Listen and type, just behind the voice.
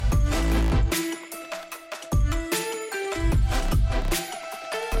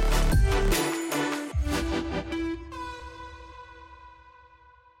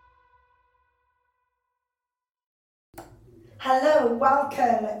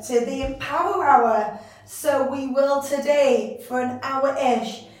welcome to the Empower Hour. So we will today, for an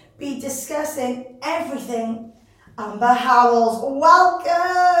hour-ish, be discussing everything Amber Howells.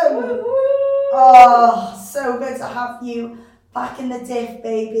 Welcome! Woo-hoo! Oh, so good to have you back in the diff,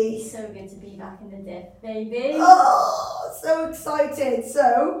 baby. So good to be back in the diff, baby. Oh, so excited.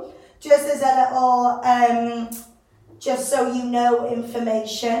 So, just as a little, just so you know,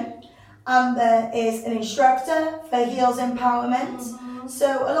 information, Amber is an instructor for Heels Empowerment. Mm-hmm.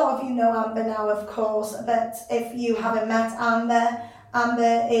 So a lot of you know Amber now, of course, but if you haven't met Amber,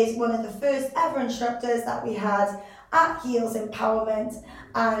 Amber is one of the first ever instructors that we had at Heels Empowerment,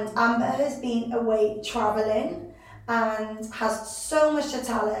 and Amber has been away travelling and has so much to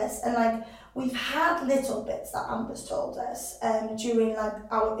tell us, and we've had little bits that Amber's told us during our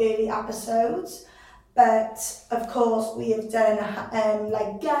early episodes. But of course, we have done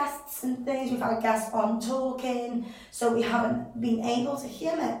guests and things. We've had guests on talking, so we haven't been able to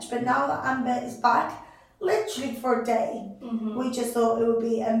hear much. But now that Amber is back, literally for a day, we just thought it would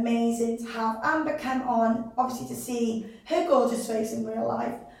be amazing to have Amber come on, obviously to see her gorgeous face in real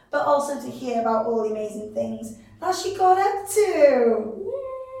life, but also to hear about all the amazing things that she got up to.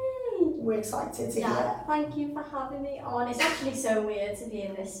 We're excited to hear. Thank you for having me on. It's actually so weird to be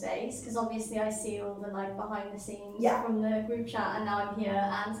in this space because obviously I see all the behind the scenes from the group chat, and now I'm here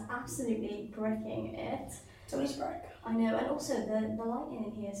and absolutely bricking it. Don't need to brick. I know, and also the lighting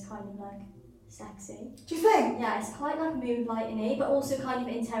in here is kind of sexy. Do you think? Yeah, it's quite moonlighting-y, but also kind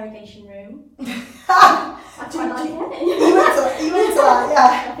of interrogation room. I quite like it. You into that,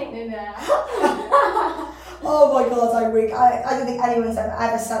 yeah. I think maybe I am. Oh my god, I don't think anyone's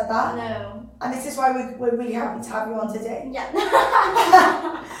ever said that. No. And this is why we're really happy to have you on today. Yeah.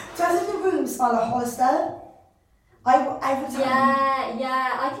 Doesn't the room smell of Hollister? Every time.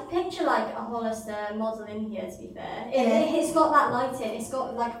 Yeah. I can picture a Hollister model in here, to be fair. It's got that lighting, it's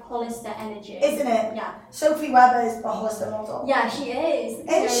got Hollister energy. Isn't it? Yeah. Sophie Webber is the Hollister model. Yeah, she is.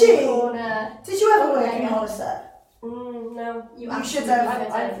 Isn't she? Corner. Did you ever work in Hollister? No. You should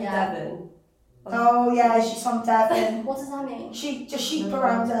have. I'm from Devon. Oh yeah, she's from Devon. What does that mean? She just sheep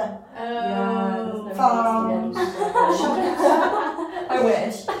around her. Yeah, farm. I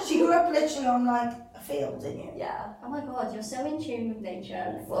wish. She grew up literally on a field, didn't you? Yeah. Oh my god, you're so in tune with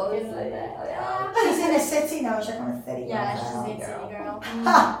nature. She's in a city now. She's on a city. Yeah, she's a big city girl.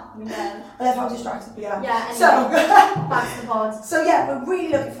 Yeah. I love how distracted we are. Yeah. Anyway, so back to the pod. So yeah, we're really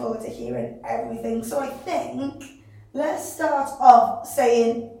looking forward to hearing everything. So I think let's start off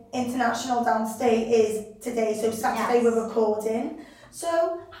saying International Dance Day is today, so Saturday we're recording.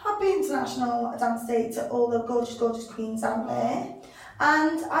 So happy International Dance Day to all the gorgeous, gorgeous queens out there.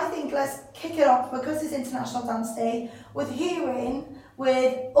 And I think let's kick it off, because it's International Dance Day, with hearing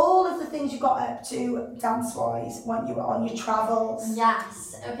with all of the things you got up to dance-wise when you were on your travels.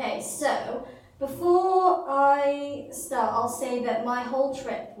 Yes, okay, so before I start, I'll say that my whole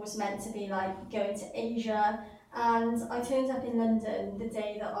trip was meant to be going to Asia, and I turned up in London the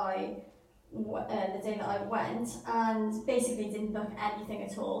day that I went, and basically didn't book anything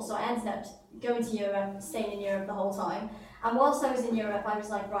at all. So I ended up going to Europe, staying in Europe the whole time. And whilst I was in Europe, I was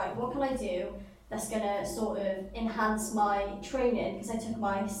like, right, what can I do that's gonna sort of enhance my training? Because I took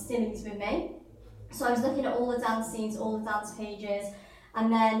my stillies with me. So I was looking at all the dance scenes, all the dance pages, and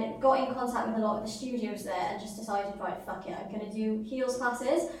then got in contact with a lot of the studios there and just decided, right, fuck it, I'm gonna do heels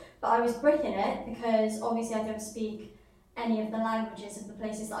classes. But I was bricking it because obviously I don't speak any of the languages of the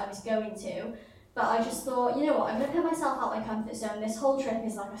places that I was going to. But I just thought, you know what, I'm going to put myself out my comfort zone. This whole trip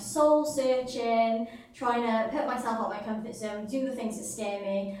is a soul searching, trying to put myself out my comfort zone, do the things that scare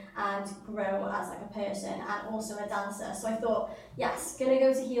me, and grow as a person and also a dancer. So I thought, yes, going to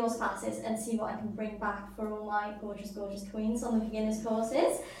go to heels classes and see what I can bring back for all my gorgeous, gorgeous queens on the beginners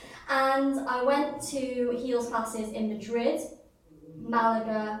courses. And I went to heels classes in Madrid,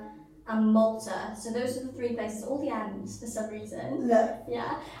 Malaga, and Malta. So those are the three places, all the M's for some reason.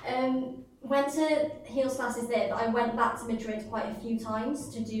 Yeah. Went to heels classes there, but I went back to Madrid quite a few times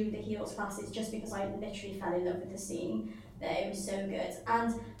to do the heels classes just because I literally fell in love with the scene there. It was so good.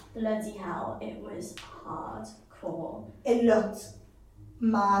 And bloody hell, it was hardcore. It looked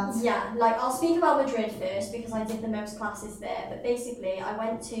mad. Yeah, I'll speak about Madrid first because I did the most classes there, but basically I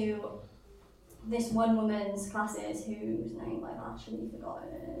went to this one woman's classes whose name I've actually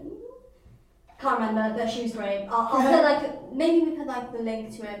forgotten. Can't remember, but she was great. I'll put maybe we put the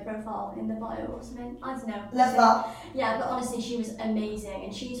link to her profile in the bio or something. I don't know. Love that. Yeah, but honestly, she was amazing,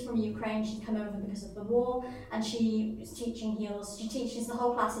 and she's from Ukraine. She'd come over because of the war, and she was teaching heels. She teaches the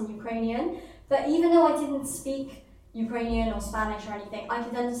whole class in Ukrainian. But even though I didn't speak Ukrainian or Spanish or anything, I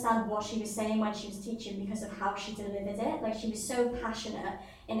could understand what she was saying when she was teaching because of how she delivered it. Like, she was so passionate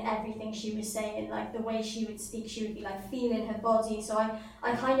in everything she was saying, like the way she would speak, she would be like feeling her body. So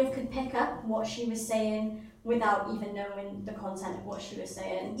I kind of could pick up what she was saying without even knowing the content of what she was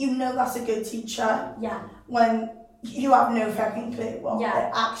saying. You know that's a good teacher Yeah. when you have no fucking clue what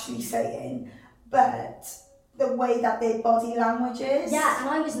they're actually saying, but the way that their body language is. Yeah, and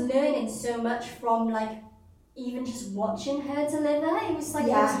I was learning so much from like even just watching her deliver. It was like, it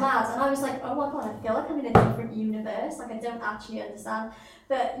was mad, and I was like, oh my god, I feel like I'm in a different universe, like I don't actually understand.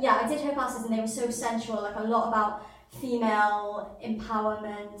 But yeah, I did her classes and they were so sensual, like a lot about female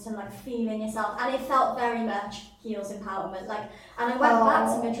empowerment and like feeling yourself, and it felt very much heels empowerment. Like, and I went back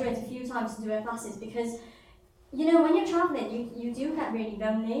to Madrid a few times to do her classes because, you know, when you're traveling, you do get really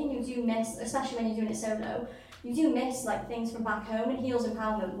lonely, and you do miss, especially when you're doing it solo, you do miss like things from back home, and heels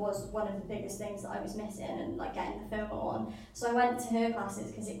empowerment was one of the biggest things that I was missing, and like getting the FOMO on. So I went to her classes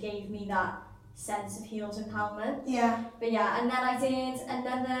because it gave me that sense of heels empowerment. Yeah. But yeah, and then I did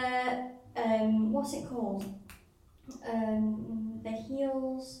another, what's it called? The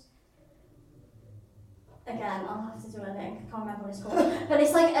heels. Again, I'll have to do a link. I can't remember what it's called. But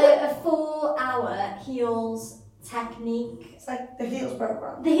it's like a 4-hour heels technique. It's like the heels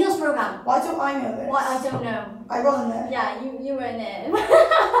program. The heels program. Why don't I know this? Why, I don't know. I wasn't there. Yeah, you weren't there.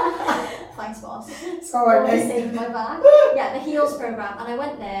 Thanks, boss. Sorry, Always mate. saving my back. Yeah, the heels program, and I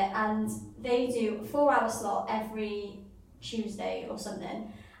went there, and they do a 4-hour slot every Tuesday or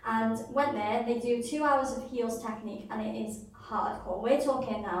something. And went there, they do 2 hours of heels technique, and it is hardcore. We're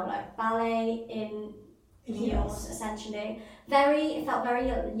talking now like ballet in heels, essentially. It felt very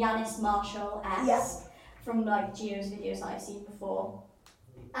Yanis Marshall-esque from like Gio's videos that I've seen before.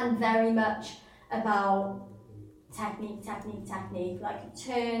 And very much about technique, like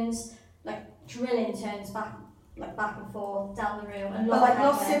turns, like drilling turns back and forth down the room. A lot But like of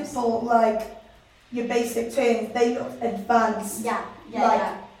not headwinds. simple, like your basic turns, they look advanced.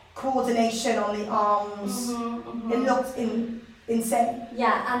 Yeah. Coordination on the arms. It looked insane.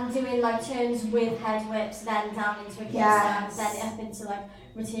 Yeah, and doing like turns with head whips, then down into a kickstand, then up into like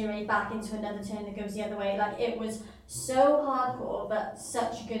retire back into another turn that goes the other way. Like, it was so hardcore, but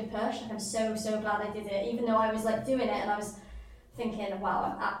such a good push. Like, I'm so glad I did it, even though I was like doing it and I was thinking,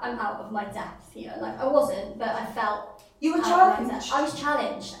 wow, I'm out of my depth here. Like, I wasn't, but I felt You were out of my challenged. depth. I was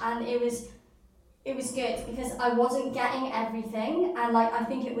challenged, and it was good because I wasn't getting everything, and like I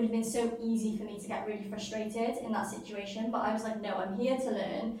think it would have been so easy for me to get really frustrated in that situation, but I was like, no, I'm here to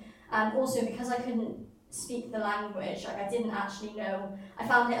learn. And also because I couldn't speak the language, like I didn't actually know, I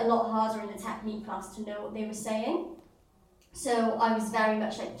found it a lot harder in the technique class to know what they were saying, so I was very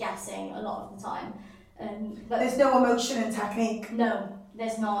much like guessing a lot of the time. But there's no emotion in technique. No,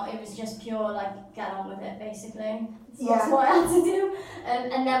 there's not. It was just pure like get on with it, basically. So Yeah. that's what I had to do.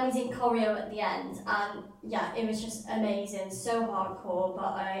 And then we did choreo at the end, and yeah, it was just amazing, so hardcore,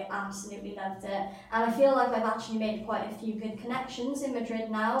 but I absolutely loved it. And I feel like I've actually made quite a few good connections in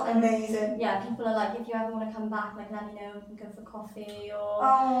Madrid now. And Amazing. yeah, people are like, if you ever want to come back, like let me know, we can go for coffee or.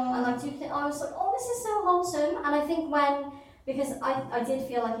 Oh. And like, I was like, oh, this is so wholesome. And I think because I did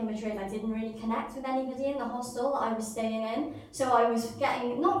feel like in Madrid I didn't really connect with anybody in the hostel that I was staying in, so I was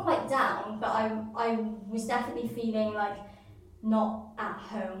getting not quite down, but I was definitely feeling like not at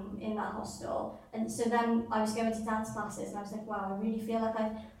home in that hostel. And so then I was going to dance classes, and I was like, wow, I really feel like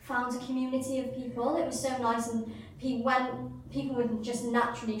I've found a community of people. It was so nice, and when people would just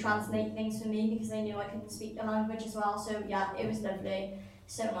naturally translate things for me because they knew I couldn't speak the language as well. So yeah, it was lovely,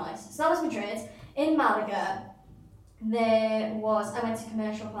 so nice. So that was Madrid. In Malaga, I went to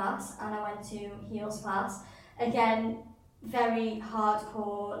commercial class and I went to heels class. Again, very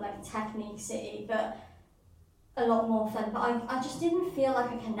hardcore, like technique city, but a lot more fun. But I just didn't feel like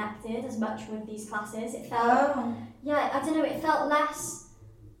I connected as much with these classes. It felt, I don't know, it felt less,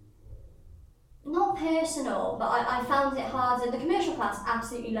 not personal, but I found it harder. The commercial class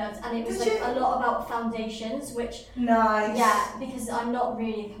absolutely loved, and it was like a lot about foundations, which nice. Yeah, because I'm not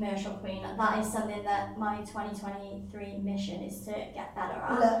really a commercial queen. That is something that my 2023 mission is to get better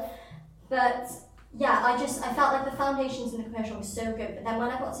at. Love. But yeah, I felt like the foundations in the commercial were so good, but then when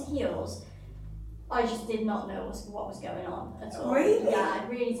I got to heels, I just did not know what was going on at all. Really? Yeah, I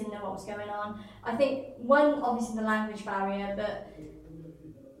really didn't know what was going on. I think obviously the language barrier,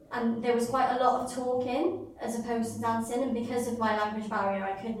 and there was quite a lot of talking as opposed to dancing, and because of my language barrier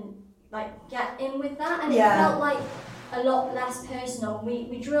I couldn't like get in with that, and it felt like a lot less personal.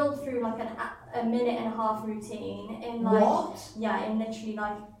 We drilled through like a minute and a half routine in like what? Yeah, in literally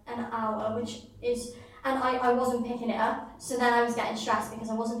like an hour, which is, and I wasn't picking it up. So then I was getting stressed because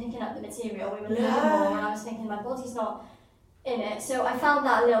I wasn't picking up the material. We were learning Yeah. more, and I was thinking my body's not in it. So I found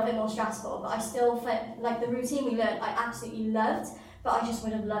that a little bit more stressful, but I still felt like the routine we learned, I absolutely loved. But I just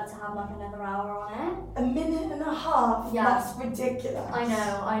would have loved to have like another hour on it. A minute and a half? Yeah. That's ridiculous.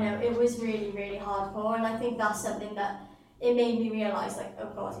 I know. It was really, really hardcore, and I think that's something that it made me realise, like, oh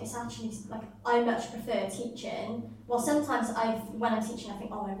God, it's actually, like, I much prefer teaching. Well, sometimes when I'm teaching, I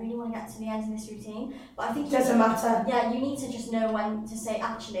think, oh, I really want to get to the end of this routine. But I think It doesn't matter. Yeah, you need to just know when to say,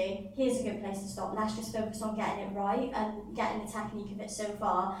 actually, here's a good place to stop. Let's just focus on getting it right and getting the technique of it so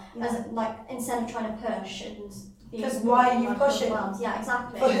far. Yeah. As like, instead of trying to push and Because why are you pushing? Yeah,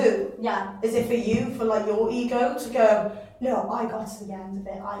 exactly. For who? Yeah. Is it for you, for like your ego to go, no, I got to the end of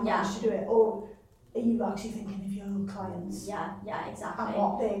it, I managed to do it? Or are you actually thinking of your own clients? Yeah, exactly. And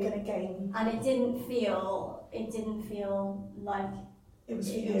what they're going to gain? And it didn't feel like It was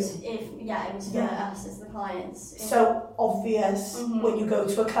for you. it was for us as the clients. So obvious Mhm. when you go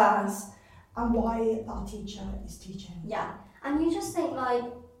to a class and why that teacher is teaching. Yeah, and you just think like,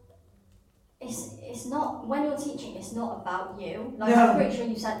 it's not, when you're teaching, it's not about you. Like, No. I'm pretty sure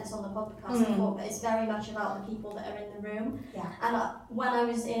you said this on the podcast Mm. before, but it's very much about the people that are in the room. Yeah. And when I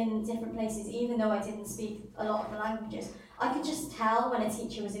was in different places, even though I didn't speak a lot of the languages, I could just tell when a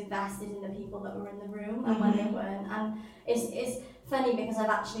teacher was invested in the people that were in the room and when they weren't. And it's funny because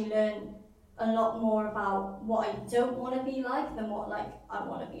I've actually learned a lot more about what I don't want to be like than what like I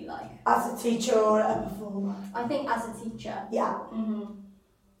want to be like. As a teacher or a performer? I think as a teacher. Yeah.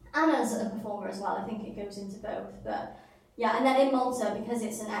 And as a performer as well, I think it goes into both. But yeah, and then in Malta, because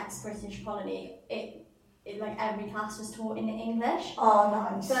it's an ex-British colony, it like every class was taught in English. Oh,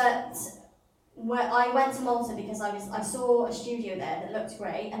 nice. But I went to Malta because I saw a studio there that looked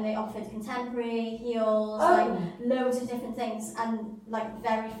great, and they offered contemporary, heels, like loads of different things, and like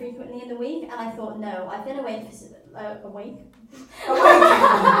very frequently in the week. And I thought, no, I've been away for a week.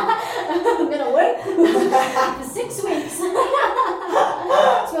 I've been away for 6 weeks.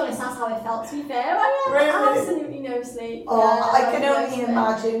 To be honest, that's how I felt, to be fair. I had Really? absolutely no sleep. Oh, Yeah, I can only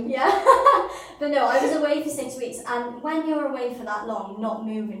imagine. Yeah. But no, I was away for 6 weeks, and when you're away for that long, not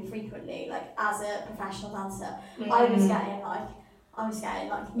moving frequently, like as a professional dancer, I was getting like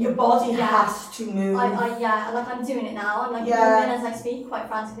your body Yeah. has to move. I'm doing it now. I'm like moving as I speak, quite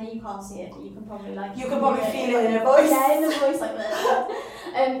frantically. You can't see it, but you can probably feel it in your voice. Yeah, in the voice like that.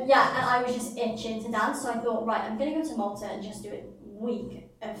 And I was just itching to dance, so I thought, right, I'm gonna go to Malta and just do a week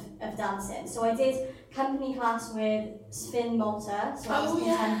of dancing. So I did company class with Spin Malta, so I was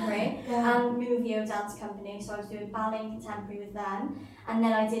contemporary, and Movio Dance Company, so I was doing ballet and contemporary with them. And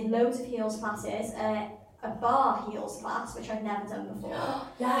then I did loads of heels classes, a bar heels class, which I'd never done before.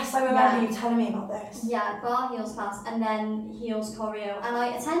 Yes, I remember you telling me about this. Yeah, bar heels class, and then heels choreo. And I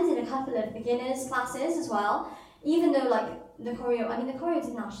attended a couple of beginners classes as well, even though like the choreo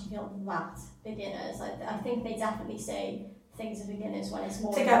didn't actually feel that beginners. I think they definitely say things are beginners when it's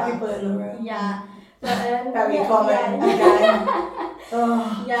more To get people in the room. Yeah. But, Very common again.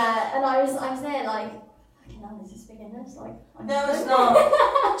 Oh. Yeah, and I was there like, fucking hell, is this beginners? Like, No, it's not.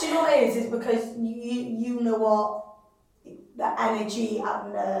 Do you know what it is? It's because you know what the energy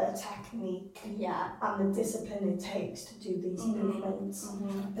and the technique and the discipline it takes to do these movements.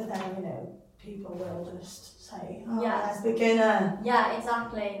 But then, people will just say, that's beginner. Yeah,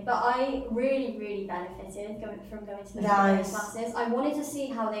 exactly. But I really, really benefited from going to the beginners classes. I wanted to see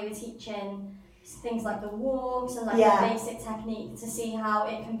how they were teaching things like the walks and like the basic technique, to see how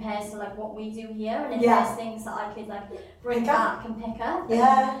it compares to like what we do here, and if there's things that I could like bring back and pick up.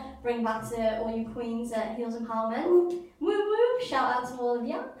 Yeah. Bring back to all you queens at Heels Empowerment. Woo woo! Shout out to all of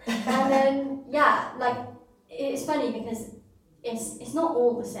you. And then it's funny because it's not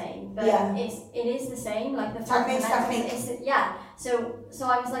all the same, but it is the same. Like the technique. So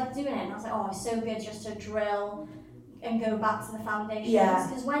I was like doing it, and I was like, oh, it's so good just to drill and go back to the foundations.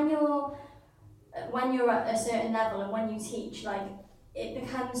 Because when you're at a certain level and when you teach, like it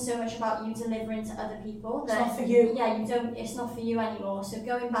becomes so much about you delivering to other people that it's not for you. It's not for you anymore. So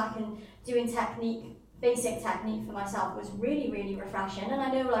going back and doing basic technique for myself was really, really refreshing. And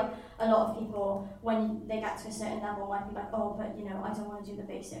I know like a lot of people, when they get to a certain level, might be like, oh, but I don't want to do the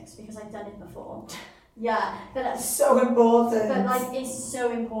basics because I've done it before. Yeah, but that's so important. But like it's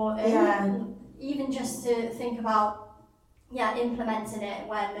so important. Yeah. Even just to think about implementing it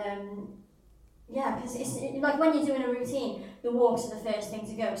when Yeah, because it's like when you're doing a routine, the walks are the first thing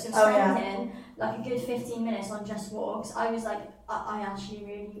to go. So Oh, yeah. spending like a good 15 minutes on just walks, I was like, I actually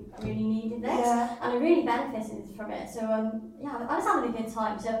really needed this, Yeah. and I really benefited from it. So yeah, I was having a good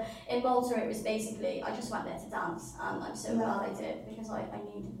time. So in Malta, it was basically I just went there to dance, and I'm so glad I did because I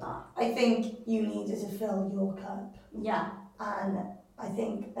needed that. I think you needed to fill your cup. Yeah. And I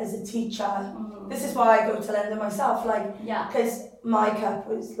think as a teacher, Mm-hmm. this is why I go to London myself, like, Yeah. because my cup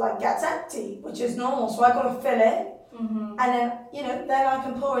was like gets empty, which is normal, so I got to fill it, Mm-hmm. and then then I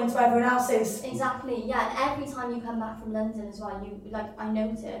can pour into everyone else's. Exactly, yeah, and every time you come back from London as well, I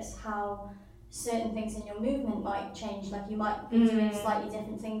notice how certain things in your movement might change. Like you might be doing slightly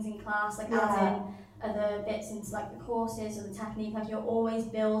different things in class, like adding other bits into like the courses or the technique. Like you're always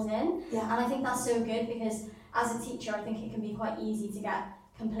building, Yeah. and I think that's so good because as a teacher, I think it can be quite easy to get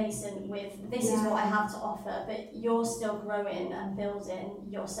complacent with this is what I have to offer, but you're still growing and building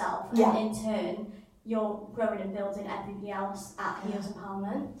yourself, and in turn you're growing and building everybody else at Heels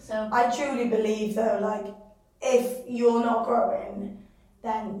Empowerment. So I truly believe though, like, if you're not growing,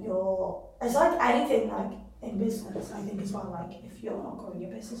 then it's like anything, like in business, I think as well, like if you're not growing,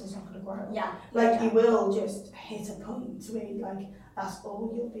 your business is not going to grow. yeah, Like you will just hit a point where like that's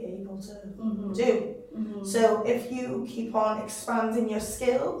all you'll be able to do. Mm-hmm. So if you keep on expanding your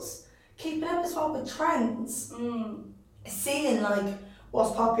skills, keeping up as well with trends, seeing like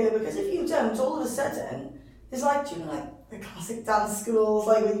what's popular, because if you don't, all of a sudden there's like, do you know, like the classic dance schools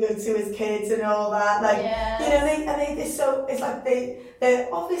like we go to as kids and all that, like they're so, it's like they're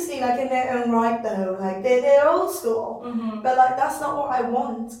obviously like in their own right though, like they're old school, but like that's not what I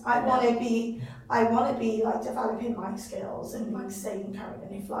want. I want to be like developing my skills and like staying current,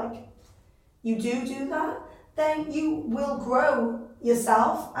 and if like you do that, then you will grow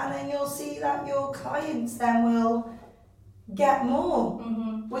yourself, and then you'll see that your clients then will get more,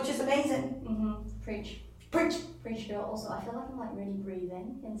 which is amazing. Preach, girl. Also, I feel like I'm like really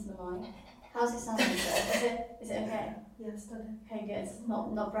breathing into the mic. How's it sounding? Is it okay? Yes, darling. Okay, good.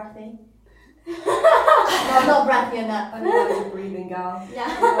 Not breathy. No, not breathy enough. I'm a breathing gal.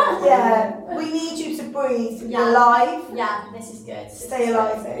 Yeah. Yeah, we need you to breathe. Yeah. You're alive. Yeah, this is good. Stay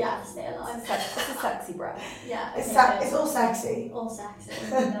alive, eh? Yeah, stay alive. It's a sexy breath. Yeah. It's okay, good. it's all sexy. All sexy.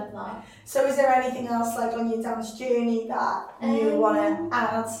 Love that. So is there anything else like on your dance journey that you want to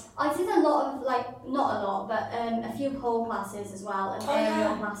add? I did a lot of like, not a lot, but a few pole classes as well, and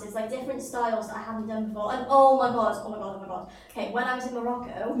aerial classes, like different styles that I hadn't done before. And oh my god. Okay, when I was in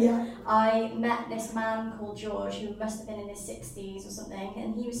Morocco, I met this man called George who must have been in his 60s or something,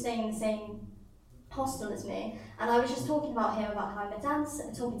 and he was staying in the same hostel as me, and I was just talking about him, about how I'm a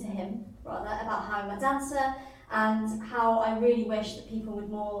dancer, talking to him rather, about how I'm a dancer and how I really wish that people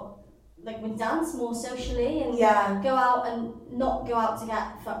would dance more socially and go out and not go out to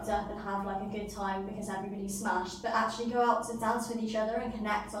get fucked up and have like a good time because everybody's smashed, but actually go out to dance with each other and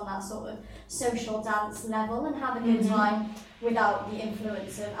connect on that sort of social dance level and have a good time without the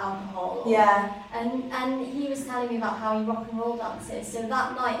influence of alcohol. And he was telling me about how he rock and roll dances. So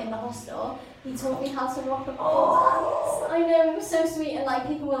that night in the hostel, he taught me how to rock and roll dance. I know, it was so sweet, and like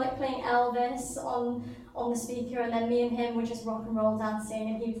people were like playing Elvis on the speaker, and then me and him were just rock and roll dancing,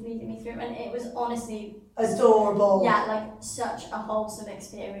 and he was leading me through, and it was honestly adorable. Yeah, like such a wholesome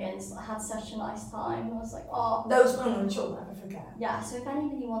experience. I had such a nice time. I was like, oh, those moments you'll never forget. Yeah, so if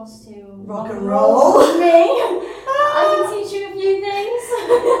anybody wants to rock and roll with me, I can teach you a few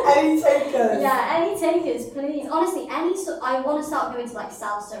things. Any takers? Yeah, any takers, please. Honestly, I want to start going to like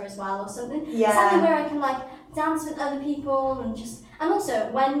salsa as well or something. Yeah. Something where I can like dance with other people and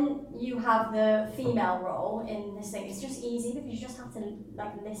also when you have the female role in this thing, it's just easy because you just have to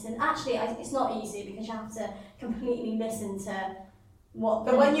like listen. Actually, it's not easy because you have to completely listen to what.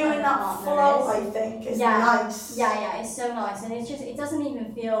 But when you're in that flow, I think it's nice. Yeah, it's so nice, and it doesn't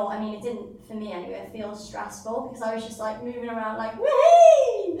even feel. I mean, it didn't for me anyway. It feels stressful because I was just like moving around like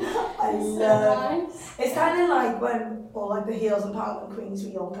whee. I love. Nice. It's kind of like when all like the Heels Empowerment Queens,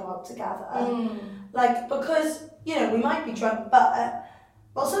 we all go out together. Like because we might be drunk, but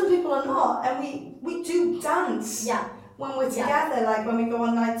some people are not, and we do dance. Yeah. When we're together, like when we go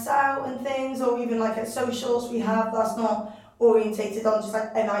on nights out and things, or even like at socials we have that's not orientated on just like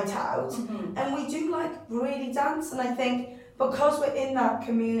a night out, and we do like really dance, and I think because we're in that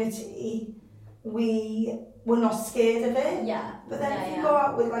community, we're not scared of it. Yeah. But then if you go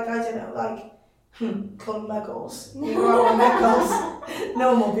out with like I don't know, like call them muggles. You go out with muggles,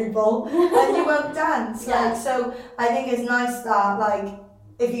 normal people, and you won't dance. Like so, I think it's nice that like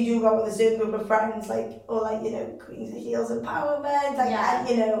if you do go out with a certain group of friends, like, or like, you know, Queens of Heels empowerment, like, Yeah. and,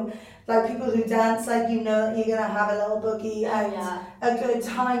 you know, like people who dance, like, you know that you're gonna have a little boogie and a good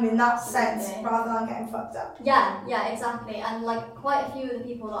time in that sense, Absolutely. rather than getting fucked up. Yeah, exactly. And like quite a few of the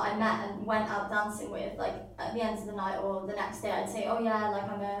people that I met and went out dancing with, like at the end of the night or the next day, I'd say, oh yeah, like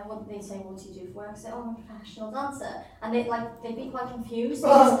I'm a, what do they say, what do you do for work? I say, oh, I'm a professional dancer. And they'd be quite confused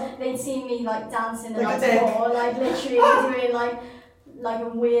because they'd seen me like dancing the Like night a dick. before, like literally doing like a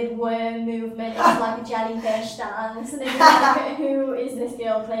weird worm movement, it's like a jellyfish dance, and they'd be like, who is this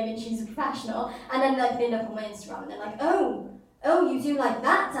girl claiming she's a professional? And then like they look on my Instagram and they're like, oh, you do like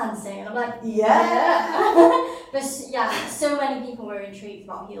that dancing? And I'm like, Yeah. But yeah, so many people were intrigued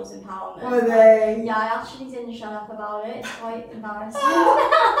about heels empowerment. Were they? Yeah, I actually didn't shut up about it. It's quite embarrassing.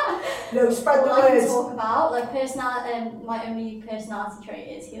 No, spread the All I can words. talk about, like my only personality trait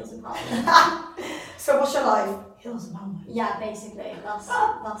is heels empowerment. So what's your life? Heels empowerment. Yeah, basically, that's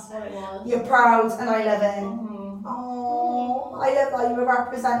what it was. You're proud and I love it. Mm-hmm. Oh, I love that you were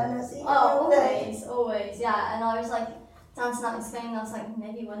representing us. Oh, always, yeah. And I was like dancing out in Spain, and I was like,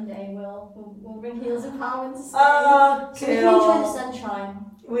 maybe one day we'll bring heels empowerment to Spain. Oh, So we can enjoy the sunshine.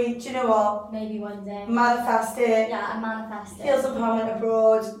 do you know what? Maybe one day. Manifest it. Yeah, I manifest it. Heels empowerment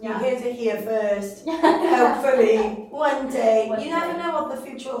abroad. Yeah. You heard it here first. Hopefully, one day. One You never day. know what the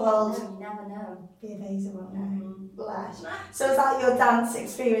future will hold. No, you never know. Be amazing, won't it? Mm-hmm. Bless. So is that your dance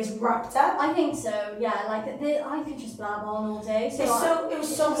experience wrapped up? I think so. Yeah, like I could just blab on all day. So It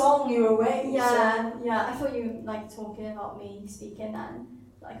was so long you were away. Yeah, yeah. I thought you were like talking about me speaking and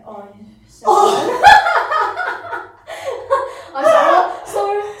like, oh, you're so. I was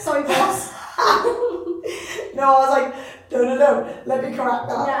like, sorry, boss. No, I was like, no, let me correct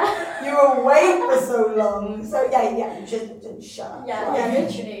that. Yeah. You were away for so long. So yeah, you just didn't shut up. Yeah, right?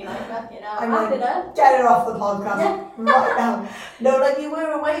 literally, like, wrap it up. I'm Wrap like, it up. get it off the podcast Yeah. right now. No, like you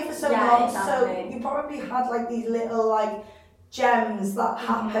were away for so Yeah, long, exactly. so you probably had like these little like gems that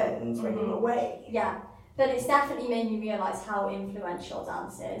happened when you were away. Yeah. But it's definitely made me realise how influential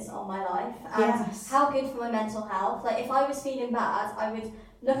dance is on my life and Yes. how good for my mental health. Like if I was feeling bad, I would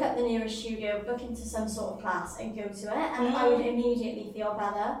look up the nearest studio, book into some sort of class and go to it, and I would immediately feel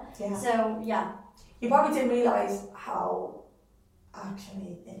better. Yeah. So yeah. You probably didn't realise how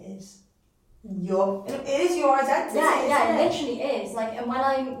actually it is your identity. Yeah, isn't it it? literally is. Like, and when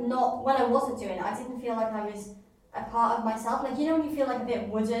I wasn't doing it, I didn't feel like I was a part of myself. Like, you know when you feel like a bit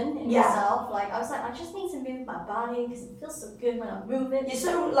wooden in Yeah. yourself? Like, I was like, I just need to move my body because it feels so good when I'm moving. You're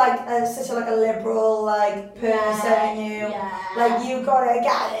so like such a liberal like person. Yeah. Like you gotta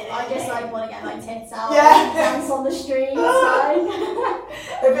get it. I just like want to get my tits out Yeah. and dance on the streets. Like.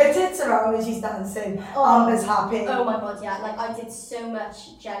 If her tits are out when she's dancing, I'm as happy. Oh my god, yeah. Like I did so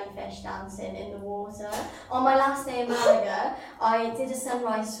much jellyfish dancing in the water. On my last day in Malaga, I did a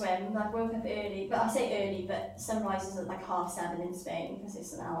sunrise swim. I woke up early, but I say early, but sunrise is at like 7:30 in Spain because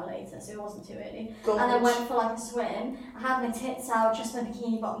it's an hour later, so it wasn't too early. Gorge. And I went for like a swim. I had my tits out, just my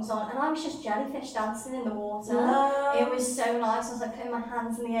bikini bottoms on, and I was just jellyfish dancing in the water. No. It was so nice. I was like putting my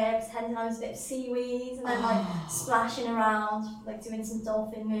hands in the air, pretending I was a bit of seaweed, and then like splashing around, like doing some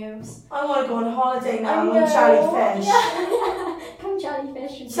dolphin moves. I want to go on holiday now. I I'm know. jellyfish. Yeah. Come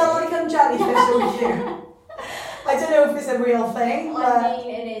jellyfish with Shall me. I come jellyfish with you? I don't know if it's a real thing, but I mean,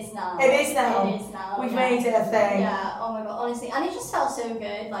 it is now. It is now. It is now. we've yeah. made it a thing. Yeah, oh my god, honestly. And it just felt so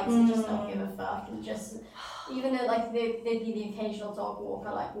good, like, to just not give a fuck. And just, even though, like, there'd be the occasional dog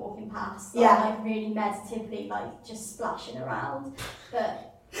walker, like, walking past. Yeah. Or, like, really meditatively, like, just splashing around.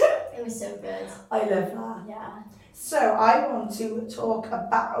 But it was so good. I love that. Yeah. So I want to talk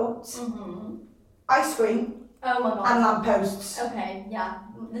about ice cream Oh my god. and lampposts. Okay, yeah.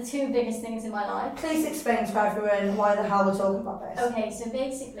 The two biggest things in my life. Please explain to everyone why the hell we're talking about this. Okay, so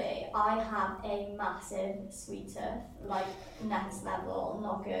basically, I have a massive sweet tooth, like next level,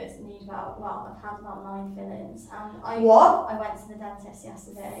 not good. Need I've had about 9 fillings, and What? I went to the dentist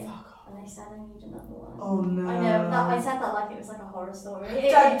yesterday, and they said I need another one. Oh no. I know I said that like it was like a horror story.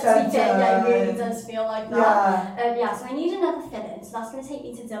 Dun, dun, Yeah, it really dun. does feel like that. Yeah. Yeah, so I need another filling, so that's going to take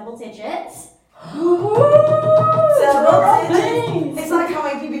me to double digits. Double digits. It's like how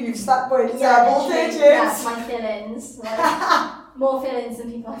many people you've slept with. Double literally, digits. Yeah, my fillings. Like, more fillings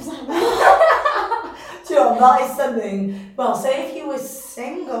than people I've slept with. Do you know, that is something. Well, say if you were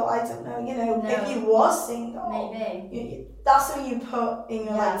single, I don't know, No. if you was single. Maybe. That's what you put in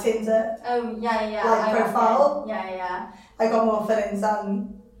your like Tinder. Oh, yeah. Like I reckon. profile? Yeah. I got more fillings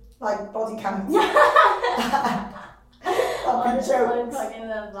than like body counts. I That'd be jokes. fucking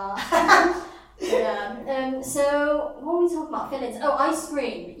love that. Yeah. So, what were we talking about? Fillings. Oh, ice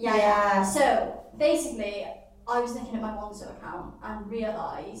cream. Yeah. Yeah. So, basically, I was looking at my Monzo account and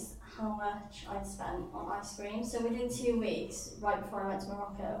realised how much I'd spent on ice cream. So within 2 weeks, right before I went to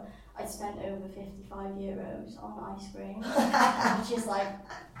Morocco, I'd spent over €55 on ice cream, which is like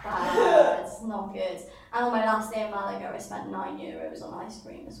bad, it's not good. And on my last day in Malaga, I spent €9 on ice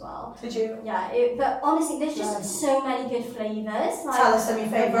cream as well. Did you? Yeah, but honestly, there's just so many good flavours. Like, Tell us some of your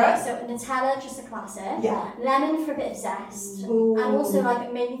favourite. So Nutella, just a classic. Yeah. Lemon for a bit of zest. Ooh. And also like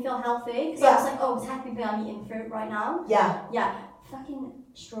it made me feel healthy. Because I was like, oh, technically I'm eating fruit right now. Yeah. Yeah. Fucking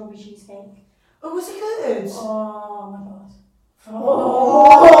strawberry cheesecake. Oh, was it good? Oh my god.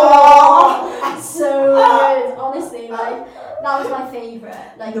 Oh, So good. Honestly, like that was my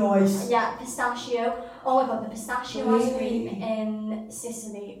favourite. Like nice. yeah, pistachio. Oh my god, the pistachio ice cream Really? in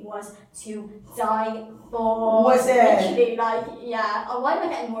Sicily was to die for. Was it? Literally, like, yeah. Oh, why am I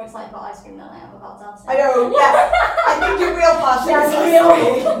getting more excited about ice cream than I am about dancing? I know, yeah. I think your real passion Yeah, is it's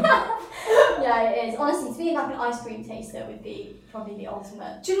ice cream. Yeah, it is. Honestly, to be like an ice cream taster would be probably the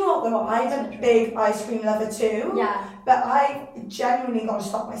ultimate. Do you know what though? I'm a big ice cream lover too. Yeah. But I genuinely got to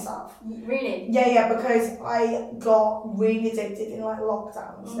stop myself. Really? Yeah, because I got really addicted in like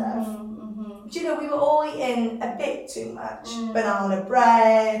lockdown and stuff. Do you know, we were all eating a bit too much. Banana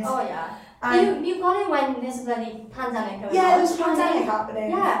bread. Oh yeah. And You got it when there's a bloody pandemic going on. yeah, there was a pandemic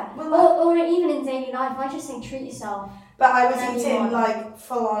happening. Yeah. Well, Or even in daily life, I just think treat yourself. but I was Whenever you eating want. like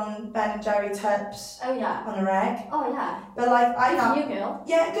full on Ben and Jerry tubs Oh yeah. on a reg. Oh yeah. But like I Good know. for you, girl.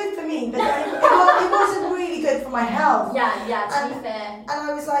 Yeah, good for me, but then it wasn't really good for my health. Yeah, to be fair. And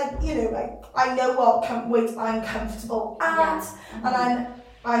I was like, you know, like I know what weight I'm comfortable at, and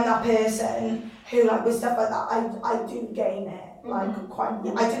I'm that person who like with stuff like that, I do gain it like quite.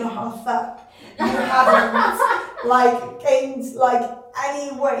 I don't know how the fuck you haven't like gained like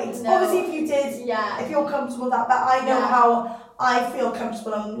any weight. No. Obviously, if you did, Yeah. if you're comfortable with that, but I know how I feel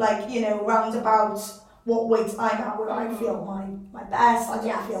comfortable and like you know round about what weight I'm at where I feel my best. I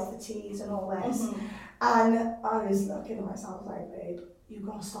don't feel fatigued and all this. And I was looking at myself like, babe, you've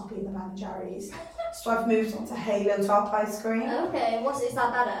got to stop eating the Ben and Jerry's. So I've moved on to Halo Top ice cream. Okay, is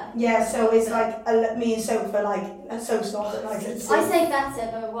that better? Yeah, so it's like me and Sophia like so snorted like it's I say better,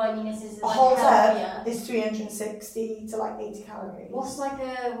 but what I mean is a like whole healthier. tub is 360 to like 80 calories. What's like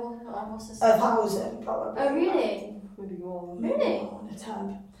what's the 1,000 probably. Oh really? Really warm. Really? On a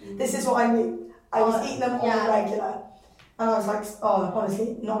tub. This is what I mean. I was eating them on a regular. And I was like, oh,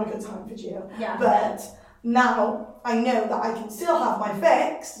 honestly, not a good time for you. Yeah. But now I know that I can still have my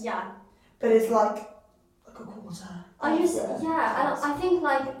fix. Yeah. But it's like a quarter. And I think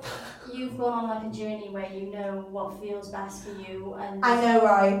like you've gone on like a journey where you know what feels best for you, and I know,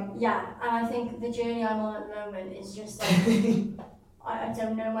 right? yeah, and I think the journey I'm on at the moment is just like I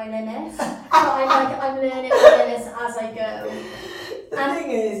don't know my limits. So I'm learning my limits as I go. The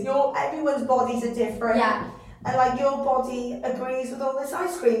thing is, everyone's bodies are different. Yeah. And like your body agrees with all this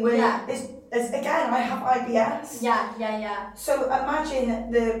ice cream. Where it's again, I have IBS. Yeah. So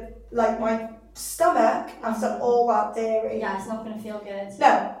imagine my stomach after all that dairy. Yeah, it's not gonna feel good.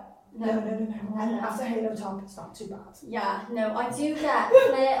 No. And after Halo Top, it's not too bad. Yeah, no, I do get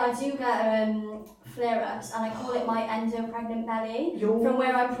flare-ups, and I call it my endo-pregnant belly. From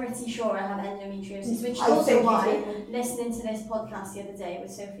where I'm pretty sure I have endometriosis, which is also why listening to this podcast the other day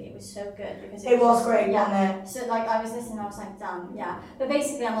with Sophie, it was so good because it was great, wasn't it? So like I was listening, I was like, damn, yeah. But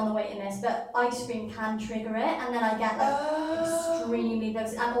basically, I'm on the waiting list. But ice cream can trigger it, and then I get like extremely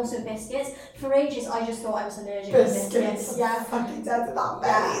those, and also biscuits. For ages, I just thought I was allergic to biscuits. Yeah, fucking dead to that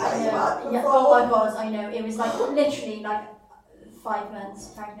belly. Yeah. Oh my god, I know. It was like literally like 5 months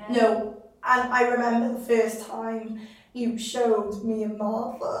pregnant. No, and I remember the first time you showed me and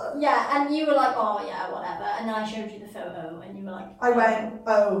Martha. Yeah, and you were like, oh yeah, whatever. And then I showed you the photo, and you were like, I went,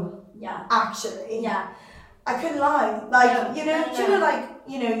 oh, yeah, actually, yeah. I couldn't lie. Like, no.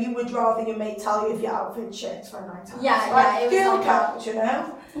 you would rather your mate tell you if your outfit shit for a night out. Yeah, it was girl like code, you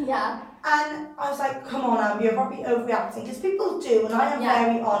know? Yeah. And I was like, come on, Amber, you're probably overreacting. Because people do, and I am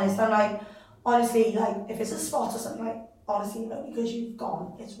very honest. I'm like, honestly, like, if it's a spot or something, like, honestly, only because you've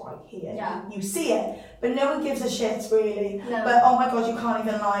gone, it's right here. Yeah. You see it. But no one gives a shit, really. No. But, oh my God, you can't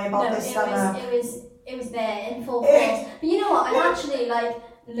even lie about this summer. It was there in full force. But you know what? I've actually, like,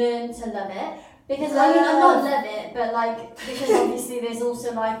 learned to love it. Because, I mean, I'm not love it, but, like, because obviously there's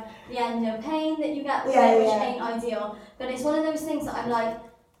also, like, the endo pain that you get with it, which ain't ideal. But it's one of those things that I'm like,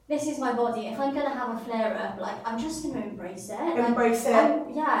 this is my body. If I'm gonna have a flare up, like I'm just gonna embrace it. Embrace it.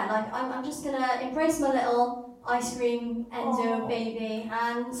 I'm just gonna embrace my little ice cream endo baby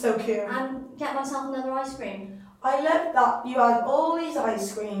and so cute and get myself another ice cream. I love that you had all these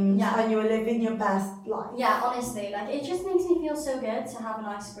ice creams and you were living your best life. Yeah, honestly, like it just makes me feel so good to have an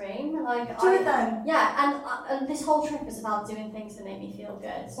ice cream. Like Do it then. Yeah, and this whole trip is about doing things that make me feel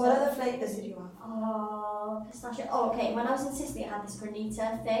good. So. What other flavours did you have? Oh, pistachio. Oh, okay. When I was in Sicily, I had this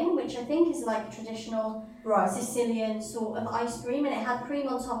granita thing, which I think is like traditional Sicilian sort of ice cream, and it had cream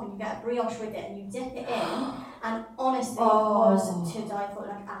on top, and you get a brioche with it, and you dip it in, and honestly, it was to die for.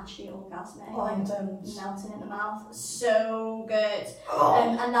 Like actually orgasmic, like melting in the mouth, so good.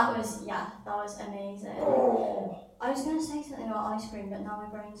 And that was amazing. I was going to say something about ice cream, but now my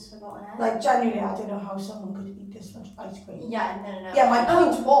brain's forgotten it. Like, genuinely, I don't know how someone could eat this much ice cream. Yeah, no. Yeah, my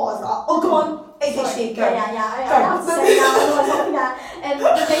point was, come on, ADHD, go. Yeah, I have to say that.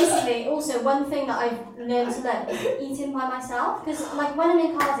 But basically, also, one thing that I've learned to love is eating by myself. Because, like, when I'm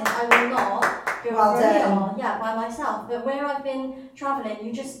in Cardiff, I will not go for a meal, by myself. But where I've been travelling,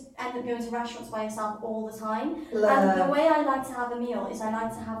 you just end up going to restaurants by yourself all the time. And the way I like to have a meal is I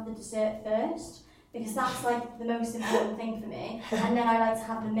like to have the dessert first. Because that's like the most important thing for me, and then I like to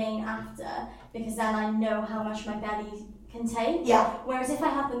have the main after, because then I know how much my belly can take. Yeah. Whereas if I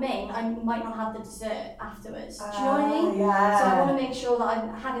have the main, I might not have the dessert afterwards. Do you know what I mean? Yeah. So I want to make sure that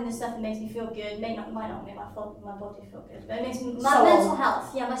I'm having the stuff that makes me feel good. Might not make my body feel good, but it makes my mental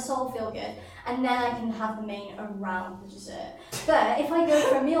health, my soul feel good, and then I can have the main around the dessert. But if I go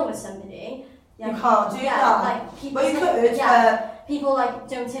for a meal with somebody, you can't do that. Like people. But you could. People like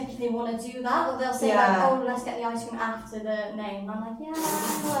don't typically want to do that, or they'll say like, "Oh, let's get the ice cream after the main." And I'm like, "Yeah,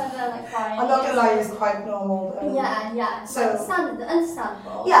 whatever." Like crying. I'm not gonna lie, it's quite normal. Yeah. So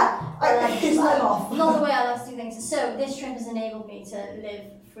understandable. Yeah, I'm off. Not the way I like to do things. So this trip has enabled me to live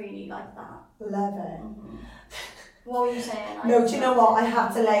freely like that. Love it. Mm-hmm. What were you saying? No, do you know what? I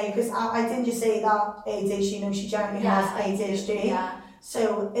have to lay because I didn't just say that ADHD. She generally has ADHD. Yeah.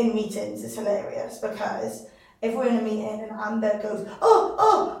 So in meetings, it's hilarious because if we're in a meeting and Amber goes,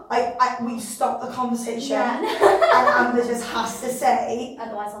 we stop the conversation and Amber just has to say,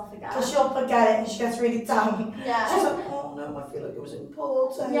 otherwise I'll forget. Because she'll forget it and she gets really down. Yeah. She's like, oh no, I feel like it was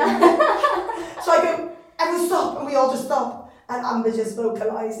important. Yeah. So I go, everyone stop, and we all just stop, and Amber just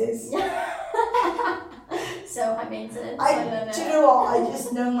vocalises. So high maintenance. Do you know what? I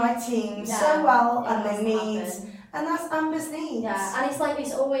just know my team so well and their needs. Happen. And that's Amber's needs. Yeah, and it's like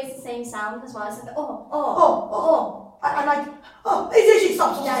it's always the same sound as well. It's like And like, ADHD,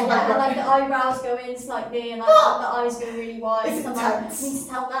 stop. Yeah, and like the eyebrows go in slightly, and like the eyes go really wide. It's intense. like, I need to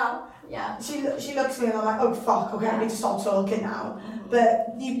tell now. Yeah. She looks at me and I'm like, oh fuck, okay, I need to stop talking now. Mm-hmm.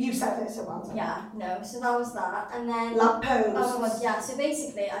 But you said it so well. Yeah, no, so that was that. And then lampposts. Oh my god, yeah. So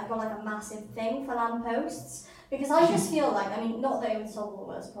basically I've got like a massive thing for lampposts. Because I just feel like, I mean, not that it would solve all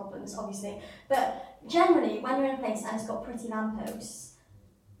world's problems, obviously, but generally, when you're in a place and it's got pretty lampposts,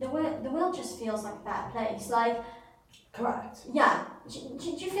 the world just feels like a better place. Like, correct. Yeah. Do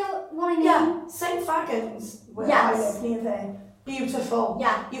you feel what I mean? Yeah. St. Fagans, where I live near there, beautiful.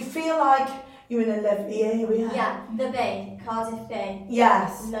 Yeah. You feel like you're in a lovely area. Yeah. The Bay, Cardiff Bay.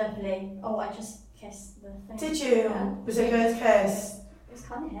 Yes. Lovely. Oh, I just kissed the thing. Did you? Yeah. Was it a good kiss? It was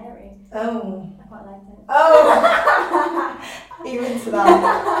kind of hairy. Oh. I quite liked it. Oh! You're into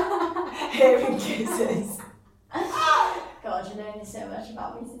that. Hairy kisses. God, you learning so much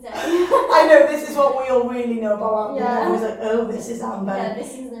about me today. I know, this is what we all really know about Amber. Yeah. Everyone's like, oh, this is Amber. Yeah, this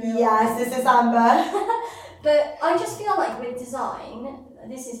is the real this is Amber. But I just feel like with design,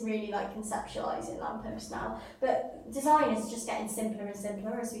 this is really like conceptualising lampposts now, but design is just getting simpler and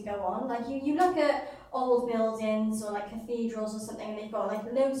simpler as we go on. Like you look at old buildings or like cathedrals or something, and they've got like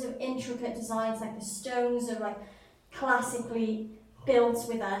loads of intricate designs, like the stones are like classically built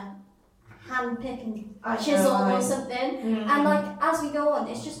with a hand pick and chisel or something. And like as we go on,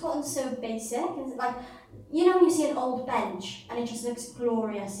 it's just gotten so basic, and like, you know when you see an old bench and it just looks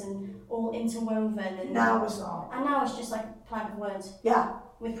glorious and all interwoven, and now it's not. And now it's just like a plank of wood. Yeah.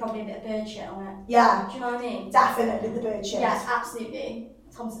 With probably a bit of bird shit on it. Yeah. Do you know what I mean? Definitely the bird shit. Yeah, absolutely.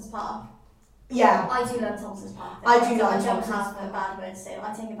 Thompson's Park. Yeah. I do love Thompson's Park. I do like I don't Thompson's have a bad word to say,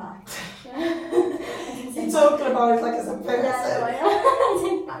 I take it back. You're talking about it like as a person. Yeah, I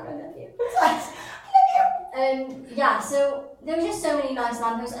take it back, I love you. Yeah, so there were just so many nice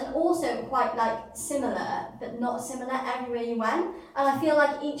lampposts, and also quite like similar, but not similar everywhere you went. And I feel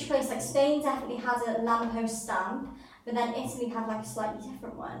like each place, like Spain definitely had a lamppost stamp, but then Italy had like a slightly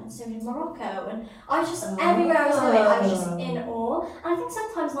different one, and so did Morocco. And I was just, everywhere I was going, I was just in awe. And I think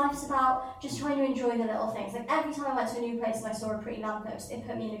sometimes life's about just trying to enjoy the little things. Like every time I went to a new place and I saw a pretty lamppost, it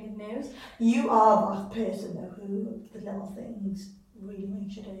put me in a good mood. You are that person though who the little things really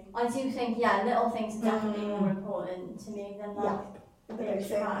makes you do. I do think, little things are definitely more important to me than like the big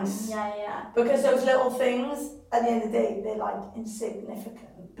things. Yeah. Because those little things, at the end of the day, they're like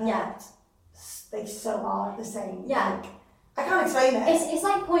insignificant. But Yeah. they so are the same. Yeah. Like, I can't explain it. It's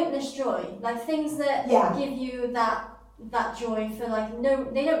like pointless joy, like things that give you that joy for like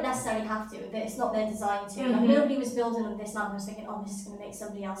they don't necessarily have to. It's not their design to. Like nobody was building on this lamp was thinking, oh, this is going to make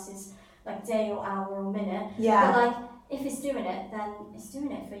somebody else's like day or hour or minute. Yeah. But like if it's doing it, then it's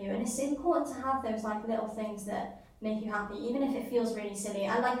doing it for you, and it's important to have those like little things that make you happy, even if it feels really silly.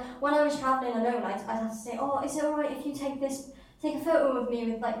 And like when I was traveling alone, I'd have to say, oh, is it alright if you take a photo of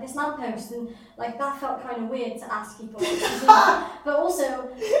me with like this lamppost, and like that felt kind of weird to ask people. But also,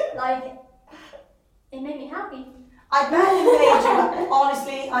 like, it made me happy. I bet it made you happy.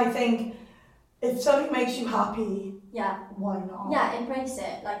 Honestly, I think if something makes you happy, why not? Yeah, embrace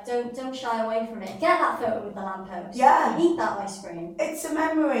it. Like, don't shy away from it. Get that photo with the lamppost. Yeah. Eat that ice cream. It's a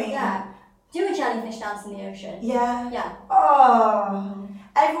memory. Yeah. Do a jellyfish dance in the ocean. Yeah. Yeah. Oh.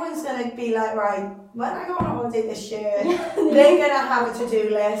 Everyone's gonna be like, right, when I go on holiday this year, they're gonna have a to-do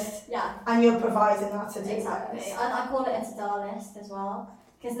list. Yeah. And you're providing that to-do Exactly. list. And I call it a to-do list as well.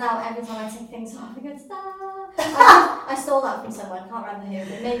 Because now every time I take things off, I go, ta-da! I stole that from someone, I can't remember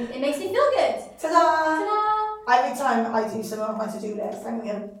who, but it makes me feel good. Ta-da! Ta-da! Every time I do some of my to-do list, I'm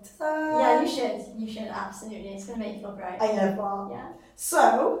gonna go, ta-da! Yeah, you should, absolutely. It's going to make you feel great. I love that. Yeah.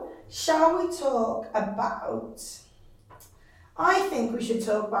 So, shall we talk about... I think we should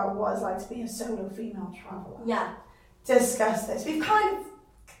talk about what it's like to be a solo female traveller. Yeah. Discuss this. We've kind of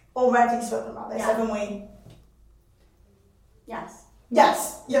already spoken about this, haven't we? Yes.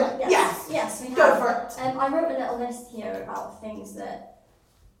 Yes. You're like, yes. Yes, we have. Go for it. I wrote a little list here about things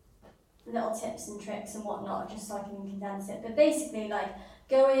little tips and tricks and whatnot, just so I can condense it. But basically, like,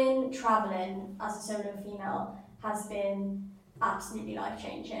 going travelling as a solo female has been absolutely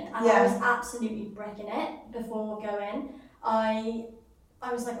life-changing. And I was absolutely bricking it before going. I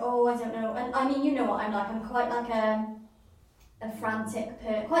was like, oh, I don't know. And I mean, you know what I'm like. I'm quite like a frantic,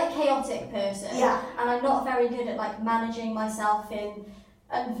 quite chaotic person. Yeah. And I'm not very good at like managing myself in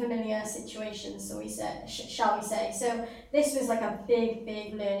unfamiliar situations, so shall we say. So this was like a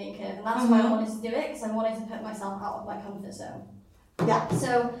big learning curve, and that's why I wanted to do it, because I wanted to put myself out of my comfort zone. Yeah.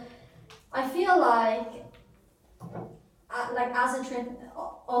 So I feel like as a trip,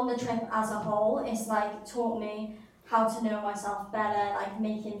 on the trip as a whole, it's like taught me how to know myself better, like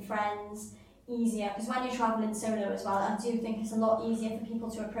making friends easier, because when you're traveling solo as well, I do think it's a lot easier for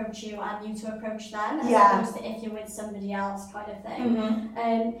people to approach you and you to approach them, as opposed to if you're with somebody else, kind of thing.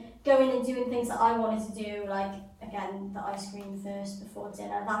 Going and doing things that I wanted to do, like again the ice cream first before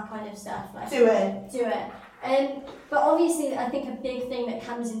dinner, that kind of stuff. Like do it. But obviously, I think a big thing that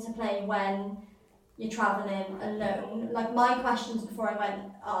comes into play when you're traveling alone, like my questions before I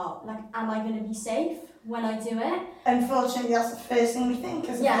went are like, am I going to be safe when I do it? Unfortunately, that's the first thing we think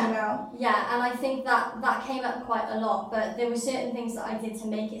as a female. Yeah, and I think that came up quite a lot, but there were certain things that I did to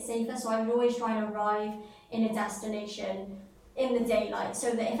make it safer, so I would always try and arrive in a destination in the daylight, so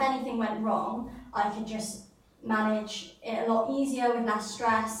that if anything went wrong, I could just manage it a lot easier with less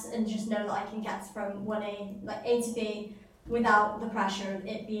stress, and just know that I can get from A to B without the pressure of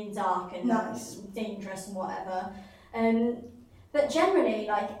it being dark and dangerous and whatever. But generally,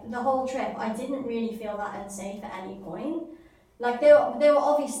 like, the whole trip, I didn't really feel that unsafe at any point. Like, there were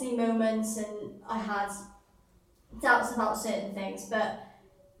obviously moments, and I had doubts about certain things, but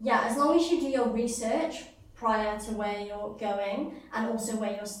yeah, as long as you do your research prior to where you're going, and also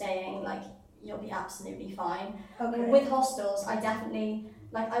where you're staying, like, you'll be absolutely fine. Okay. With hostels, I definitely,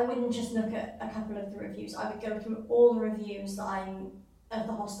 like, I wouldn't just look at a couple of the reviews. I would go through all the reviews of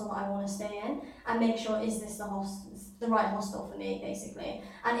the hostel that I want to stay in, and make sure, is this the right hostel for me, basically.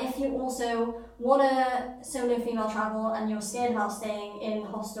 And if you also want to solo female travel and you're scared about staying in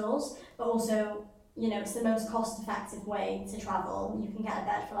hostels, but also, you know, it's the most cost-effective way to travel, you can get a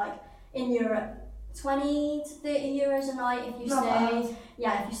bed for, like, in Europe, 20 to 30 euros a night if you stay.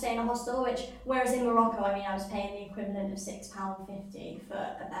 Yeah, if you stay in a hostel, whereas in Morocco, I mean, I was paying the equivalent of £6.50 for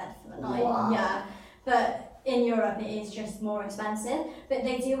a bed for the night. Wow. Yeah, but in Europe it is just more expensive. But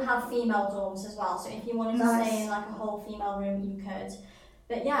they do have female dorms as well, so if you wanted to stay in like a whole female room, you could.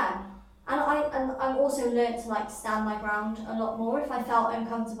 But yeah, and I've also learned to like stand my ground a lot more. If I felt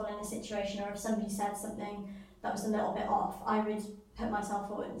uncomfortable in a situation, or if somebody said something that was a little bit off, I would put myself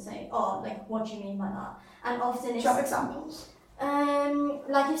forward and say, oh, like, what do you mean by that? And often it's... Do you have examples?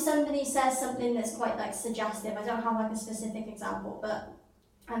 Like, if somebody says something that's quite, like, suggestive, I don't have, like, a specific example, but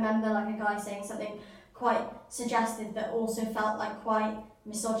I remember, like, a guy saying something quite suggestive that also felt, like, quite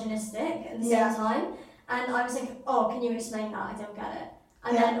misogynistic at the same time. And I was like, oh, can you explain that? I don't get it.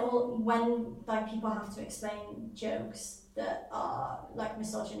 And then when, like, people have to explain jokes, that are like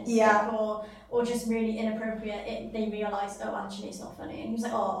misogynistic Yeah. or just really inappropriate, they realise, oh, actually it's not funny. And he was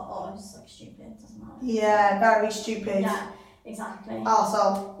like, oh, it's like stupid, it doesn't matter. Yeah, very stupid. Yeah, exactly.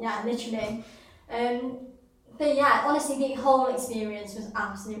 Arsehole. Yeah, literally. But yeah, honestly, the whole experience was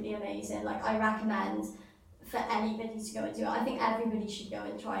absolutely amazing. Like, I recommend for anybody to go and do it. I think everybody should go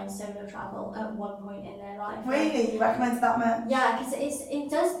and try and solo travel at one point in their life. Really? You recommend that much? Yeah, because it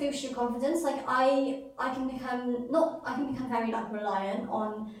does boost your confidence. Like, I can become very like reliant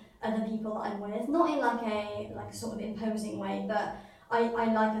on other people that I'm with, not in like a sort of imposing way, but I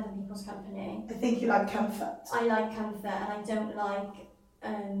like other people's company. I think you like comfort. I like comfort, and I don't like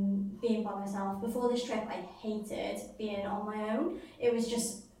being by myself. Before this trip, I hated being on my own. It was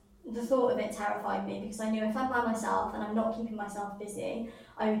just, the thought of it terrified me, because I knew if I'm by myself and I'm not keeping myself busy,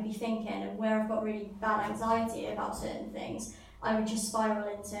 I would be thinking, and where I've got really bad anxiety about certain things, I would just spiral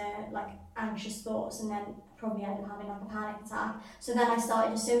into like anxious thoughts and then probably end up having like a panic attack. So then I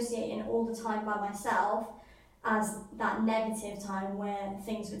started associating all the time by myself as that negative time where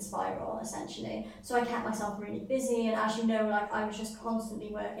things would spiral, essentially. So I kept myself really busy, and as you know, like, I was just constantly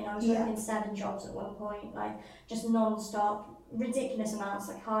working. I was working 7 jobs at one point, like just non-stop, ridiculous amounts,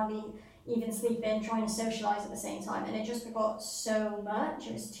 like hardly even sleeping, trying to socialise at the same time, and it just got so much,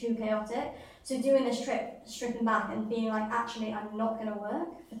 it was too chaotic. So doing this trip, stripping back and being like, actually, I'm not going to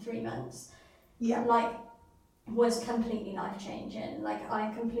work for 3 months, like, was completely life-changing. Like,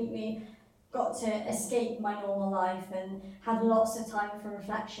 I completely got to escape my normal life and had lots of time for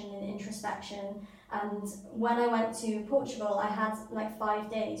reflection and introspection. And when I went to Portugal, I had like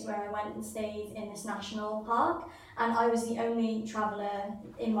 5 days where I went and stayed in this national park, and I was the only traveller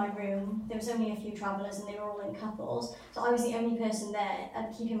in my room. There was only a few travellers and they were all in couples, so I was the only person there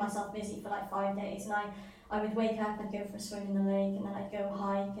and keeping myself busy for like 5 days. And I would wake up and go for a swim in the lake, and then I'd go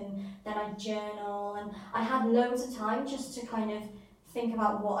hike, and then I'd journal, and I had loads of time just to kind of think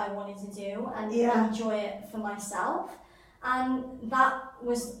about what I wanted to do and enjoy it for myself. And that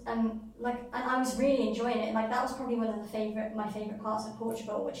was and I was really enjoying it. Like, that was probably one of my favourite parts of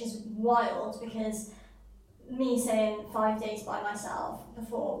Portugal, which is wild, because me saying 5 days by myself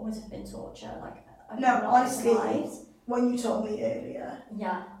before would have been torture. Like, no, honestly, when you told me earlier,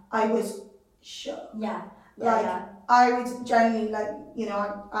 I was shocked. I would generally, like, you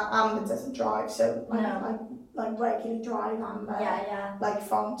know, Amber doesn't drive, so I regularly drive Amber, like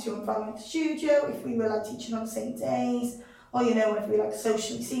from to and from the studio, if we were like teaching on the same days, or, you know, if we like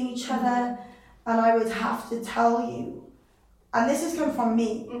socially seeing each other. And I would have to tell you, and this has come from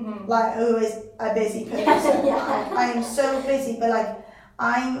me, like, who is a busy person. I am so busy, but like,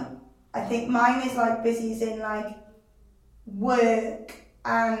 I think mine is like busy as in like work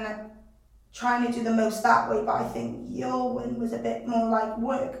and trying to do the most that way, but I think your one was a bit more like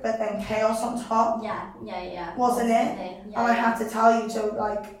work, but then chaos on top. Wasn't it? And I had to tell you to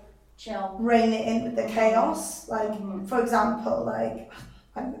like chill, rein it in with the chaos. Like, for example, like,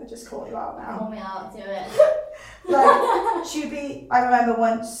 I'm gonna just call you out now. Call me out, do it. Like, I remember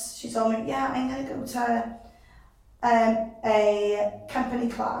once she told me, I'm gonna go to a company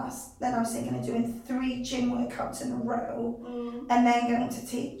class, then I was thinking of doing 3 gym workouts in a row, and then going to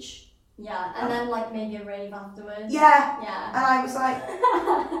teach. And then like maybe a rave afterwards. And I was like,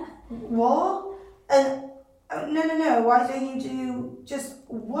 what? And no, why don't you do just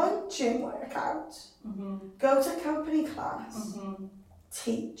 1 gym workout, go to company class,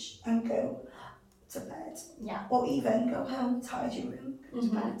 teach, and go to bed. Or even go home, tidy your room, go to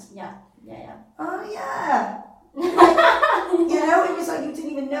bed. Oh yeah. You know, it was like you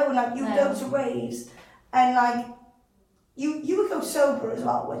didn't even know, like, you go to raves and like you would go sober as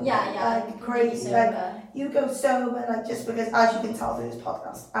well, wouldn't you? Like crazy. Like, you go sober, like, just because, as you can tell through this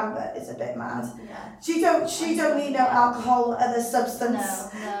podcast, Amber is a bit mad. She don't need no alcohol or other substance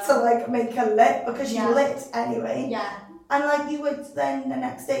to like make her lit, because she's lit anyway. And like, you would then the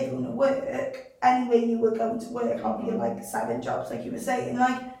next day going to work, anyway you were going to work, on your like 7 jobs, like you were saying,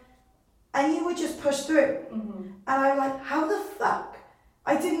 like, and you would just push through. And I'm like, how the fuck?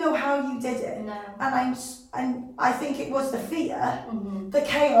 I didn't know how you did it. And I think it was the fear. The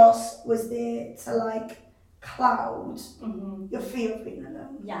chaos was there to like cloud your fear of being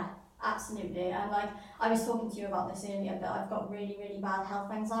alone. Absolutely. And like, I was talking to you about this earlier, but I've got really, really bad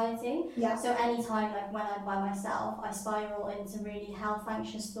health anxiety. So anytime, like, when I'm by myself, I spiral into really health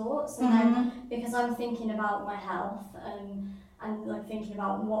anxious thoughts. And then because I'm thinking about my health and like thinking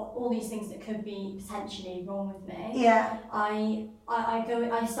about what all these things that could be potentially wrong with me,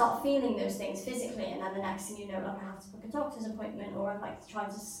 I start feeling those things physically, and then the next thing you know, like, I have to book a doctor's appointment, or I'm like trying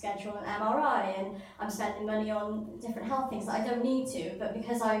to schedule an MRI, and I'm spending money on different health things that I don't need to, but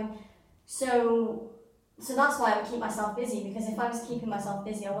because I'm so So that's why I would keep myself busy, because if I was keeping myself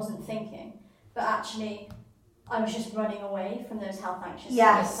busy, I wasn't thinking, but actually I was just running away from those health anxious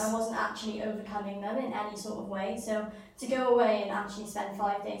Yes. feelings. I wasn't actually overcoming them in any sort of way. So to go away and actually spend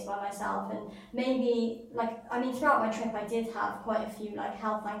 5 days by myself, and maybe throughout my trip I did have quite a few like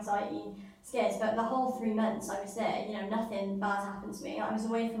health anxiety scares, but the whole 3 months I was there, nothing bad happened to me. I was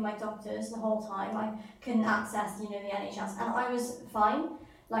away from my doctors the whole time. I couldn't access, the NHS, and I was fine.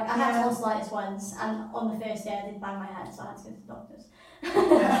 Like I had tonsillitis once, and on the first day I did bang my head, so I had to go to the doctors.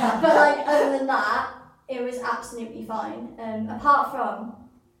 But like other than that, it was absolutely fine. Apart from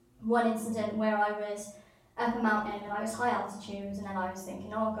one incident where I was up a mountain and I was high altitude, and then I was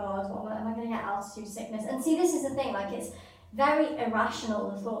thinking, oh God, what am I going to get altitude sickness? And see, this is the thing, like it's very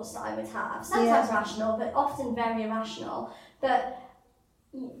irrational, the thoughts that I would have. Sometimes rational, but often very irrational. But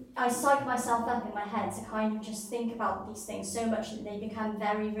I psych myself up in my head to kind of just think about these things so much that they become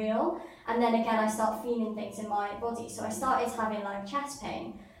very real. And then again, I start feeling things in my body. So I started having like chest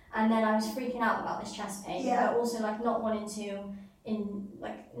pain, and then I was freaking out about this chest pain, but also like not wanting to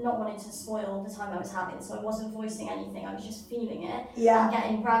spoil the time I was having. So I wasn't voicing anything. I was just feeling it and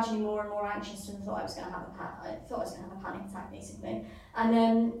getting gradually more and more anxious to the thought I was going to have a panic attack basically. And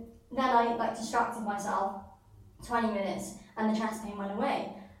then I like distracted myself 20 minutes, and the chest pain went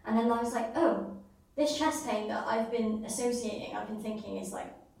away. And then I was like, oh, this chest pain that I've been thinking is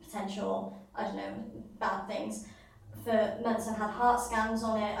like potential, I don't know, bad things. For months I've had heart scans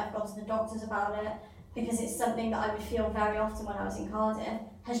on it, I've gone to the doctors about it, because it's something that I would feel very often when I was in Cardiff,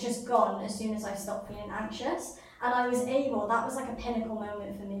 has just gone as soon as I stopped feeling anxious. And I was able, that was like a pinnacle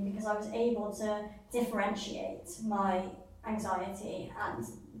moment for me, because I was able to differentiate my anxiety and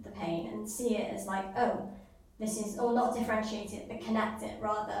the pain and see it as like, oh, this is, or not differentiate it, but connect it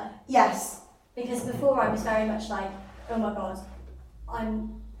rather. Yes. Because before I was very much like, oh my God,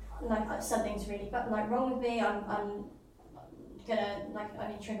 I'm like, something's really wrong with me, I'm gonna, like, I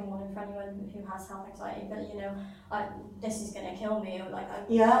mean, trigger warning for anyone who has health anxiety, but this is gonna kill me, or like,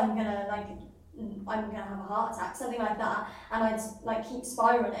 I'm gonna have a heart attack, something like that. And I'd like keep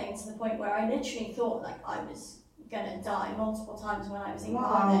spiraling to the point where I literally thought like I was gonna die multiple times when I was in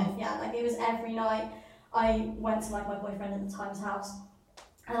Cardiff. Yeah, like it was every night. I went to like my boyfriend at the time's house,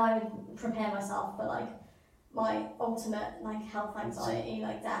 and I would prepare myself for like my ultimate like health anxiety,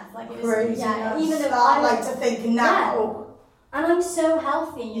 like death. Like it was crazy. Even though I like to think now. And I'm so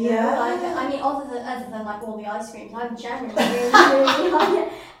healthy, like I mean, other than like all the ice creams, I'm generally really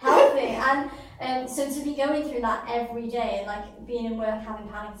like, healthy. And so to be going through that every day and like being in work having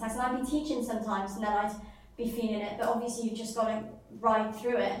panic attacks, and I'd be teaching sometimes, and then I'd be feeling it, but obviously you've just got to ride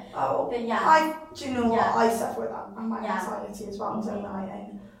through it. Oh, but yeah. Do you know what? I suffer with that, and my anxiety as well, don't I?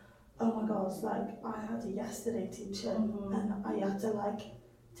 And oh my God, like I had it yesterday teaching, and I had to like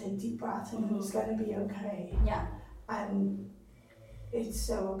take deep breath, and it was going to be okay. Yeah. And it's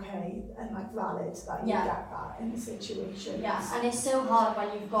so okay and like valid that you get that in situations. Yeah, and it's so hard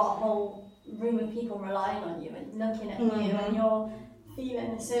when you've got a whole room of people relying on you and looking at you, and you're feeling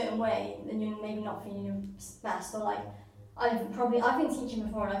a certain way, and you're maybe not feeling your best, or like I've been teaching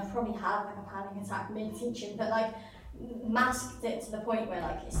before, and I've probably had like a panic attack mid-teaching, but like masked it to the point where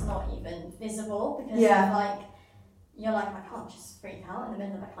like it's not even visible, because of, like you're like, I can't just freak out in the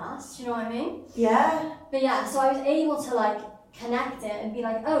middle of a class, do you know what I mean? Yeah. But yeah, so I was able to like connect it and be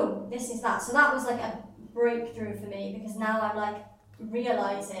like, oh, this is that. So that was like a breakthrough for me, because now I'm like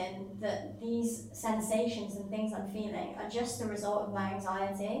realizing that these sensations and things I'm feeling are just a result of my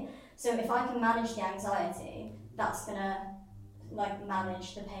anxiety. So if I can manage the anxiety, that's gonna like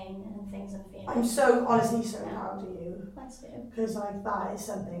manage the pain and things I'm feeling. I'm so honestly so proud of you. Thanks, you. Because like that is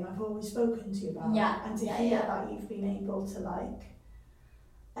something I've always spoken to you about. Yeah. And to hear that you've been able to like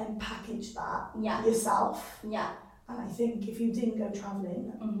and package that yourself. Yeah. And I think if you didn't go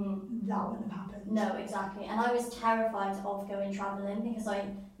travelling, that wouldn't have happened. No, exactly. And I was terrified of going travelling, because I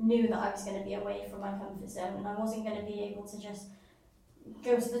knew that I was going to be away from my comfort zone, and I wasn't going to be able to just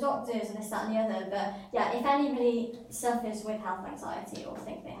go to the doctors and this, that and the other. But yeah, if anybody suffers with health anxiety or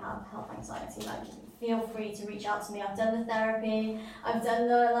think they have health anxiety, like feel free to reach out to me. I've done the therapy, I've done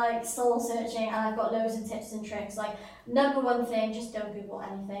the like soul searching, and I've got loads of tips and tricks. Like number one thing, just don't Google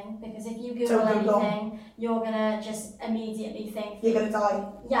anything, because if you Google anything, you're gonna just immediately think you're gonna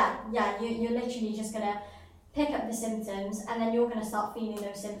die. Yeah, you're literally just gonna pick up the symptoms, and then you're gonna start feeling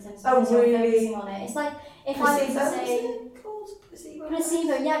those symptoms Oh, because really? you're focusing on it. It's like if I was to say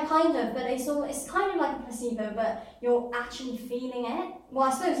placebo, yeah, kind of, but it's kind of like a placebo, but you're actually feeling it. Well,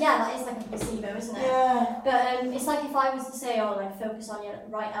 I suppose, yeah, that is like a placebo, isn't it? Yeah. But it's like if I was to say, oh, like focus on your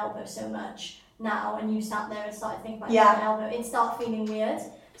right elbow so much now, and you sat there and started thinking about your right elbow, it'd start feeling weird.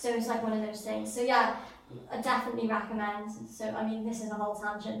 So it's like one of those things. So yeah, I definitely recommend. So I mean, this is a whole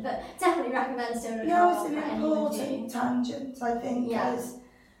tangent, but definitely recommend solo No, travel it's for an anybody. important tangent, I think, Yeah. because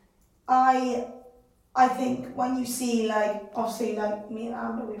I think when you see, like, obviously, like, me and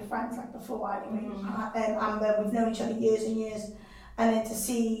Amber, we were friends, like, before, anyway, Amber, we've known each other years and years, and then to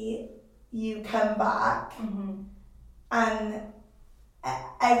see you come back, and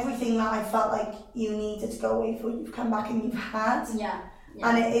everything that I felt like you needed to go away for, you've come back and you've had,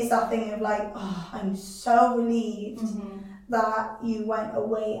 and it is that thing of, like, oh, I'm so relieved that you went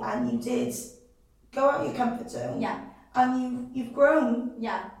away and you did go out your comfort zone, and you've grown,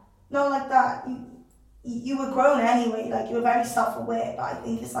 not like that, you were grown anyway, like you were very self-aware, but I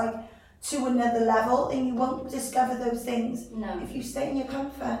think it's like to another level, and you won't discover those things if you stay in your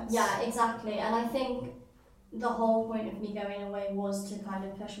comfort. Yeah, exactly. And I think the whole point of me going away was to kind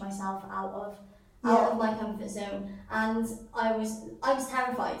of push myself out of my comfort zone, and I was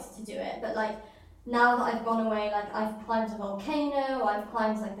terrified to do it, but like now that I've gone away, like I've climbed a volcano, I've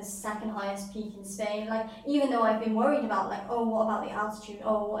climbed like the second highest peak in Spain, like even though I've been worried about like, oh, what about the altitude,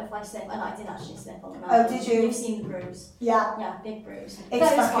 oh, what if I slip, and I did actually slip on the mountain. Oh, did you? You've seen the bruise. Yeah, big bruise.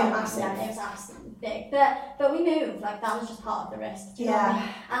 It's fucking massive. Yeah, it was absolutely big, but we moved, like that was just part of the risk, do you know what I mean?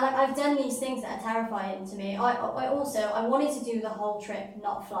 And like I've done these things that are terrifying to me. I also wanted to do the whole trip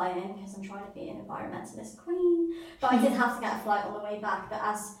not flying, because I'm trying to be an environmentalist queen, but I did have to get a flight on the way back, but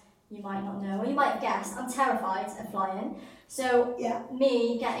as you might not know, or you might have guessed, I'm terrified of flying. So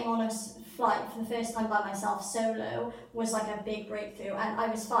me getting on a flight for the first time by myself solo was like a big breakthrough, and I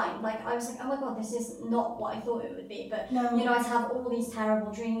was fine. Like I was like, oh my god, this is not what I thought it would be. But you know, I'd have all these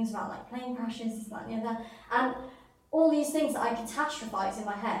terrible dreams about like plane crashes, this, that, and the other, and all these things that I catastrophized in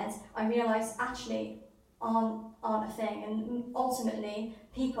my head, I realised actually aren't a thing, and ultimately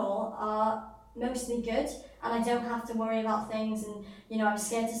people are mostly good, and I don't have to worry about things. And you know, I'm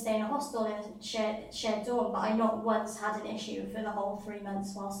scared to stay in a hostel in a shared dorm, but I not once had an issue for the whole 3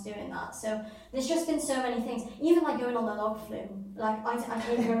 months whilst doing that. So there's just been so many things, even like going on the log flume. Like I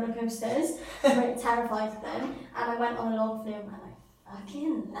hate roller coasters, I'm terrified of them, and I went on a log flume and I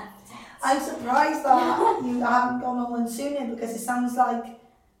fucking loved it. I'm surprised that you haven't gone on one sooner, because it sounds like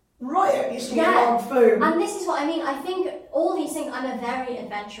right up your street log flume. And this is what I mean. I think all these things, I'm a very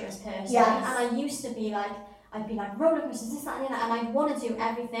adventurous person, and I used to be like, I'd be like roller coasters, this, that, and the other, and I'd want to do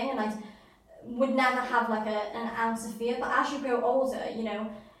everything, and I would never have like an ounce of fear. But as you grow older, you know,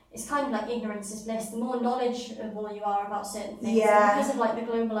 it's kind of like ignorance is bliss. The more knowledgeable you are about certain things, and because of like the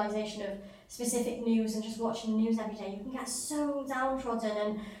globalization of specific news and just watching the news every day, you can get so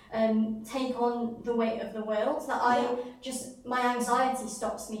downtrodden and take on the weight of the world that my anxiety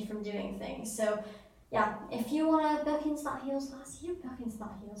stops me from doing things. So yeah, if you want to book into that heels class, you book into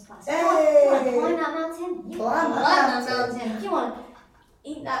that heels class. If you want to climb that mountain, you climb that mountain. If you want to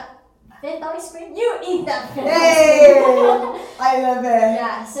eat that fifth ice cream, you eat that fifth ice cream. I love it.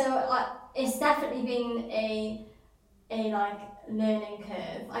 Yeah, so it's definitely been a like learning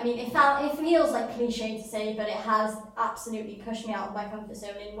curve. I mean, it feels like cliche to say, but it has absolutely pushed me out of my comfort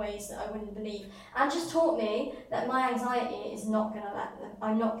zone in ways that I wouldn't believe, and just taught me that my anxiety is I'm not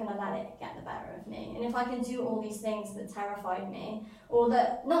gonna let it get the better of me. And if I can do all these things that terrified me, or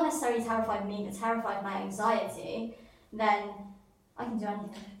that not necessarily terrified me, but terrified my anxiety, then I can do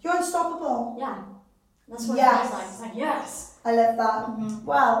anything. You're unstoppable. Yeah, that's what it feels like. It's like, yes. I love that.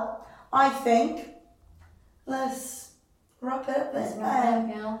 Well, I think let's wrap it up this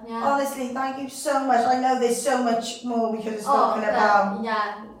Honestly, thank you so much. I know there's so much more we could have spoken about.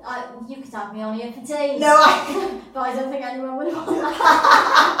 Yeah, you could have me on here for days. No, but I don't think anyone would want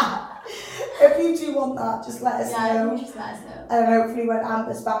that. If you do want that, just let us know. Yeah, just let us know. And hopefully when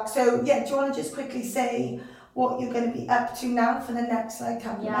Amber's back. So yeah, do you want to just quickly say what you're going to be up to now for the next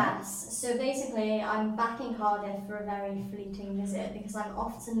couple of months? Yes, so basically I'm back in Cardiff for a very fleeting visit, because I'm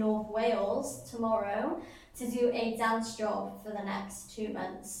off to North Wales tomorrow to do a dance job for the next 2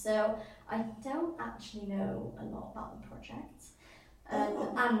 months. So I don't actually know a lot about the project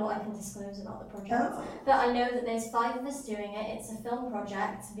and what I can disclose about the project. But I know that there's 5 of us doing it. It's a film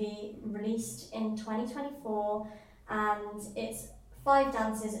project to be released in 2024, and it's 5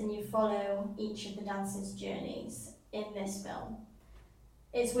 dances, and you follow each of the dancers' journeys in this film.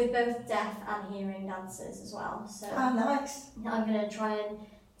 It's with both deaf and hearing dancers as well. So nice. I'm going to try and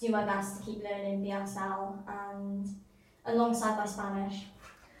do my best to keep learning BSL and alongside my Spanish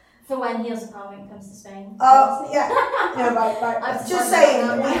for when Heels Empowerment comes to Spain. Oh, yeah. No, right. Just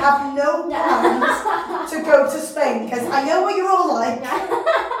saying, we have no plans to go to Spain, because I know what you're all like.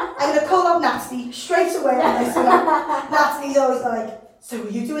 I'm going to call up Natalie straight away on this one. Natalie's always like, so are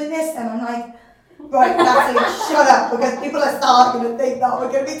you doing this? And I'm like, Right, Natalie, shut up, because people are starting to think that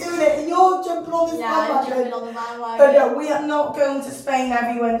we're going to be doing it and you're jumping on this Yeah, I'm bandwagon. jumping on the bandwagon. But no, we are not going to Spain,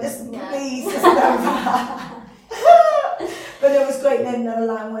 everyone. Just Yeah. please, just know that. But it was great learning another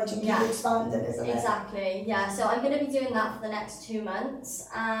language and keep Yeah. expanding, isn't it? Exactly, yeah. So I'm going to be doing that for the next 2 months,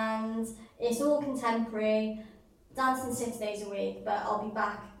 and it's all contemporary, dancing 6 days a week, but I'll be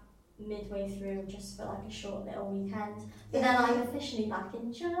back midway through just for like a short little weekend. But then I'm officially back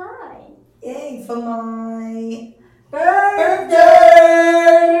in July. Yay, for my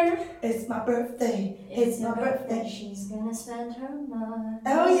Birthday! It's my birthday. It's my birthday. She's gonna spend her money.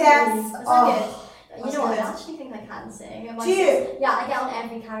 Oh, yes. Is that Oh, good? You that's know what? I good. actually think I can sing. Do you? Yeah, I get on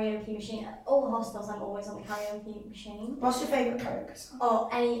every karaoke machine. All the hostels, I'm always on the karaoke machine. What's your favourite karaoke song? Oh,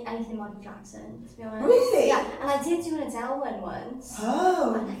 anything Michael Jackson, to be honest. Really? Yeah, and I did do an Adele one once.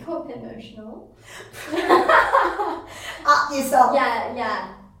 Oh. And I got a bit emotional. At yourself.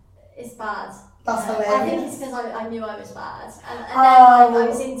 Yeah. It's bad. That's I think hilarious. it's because I knew I was bad. And then Oh. like, I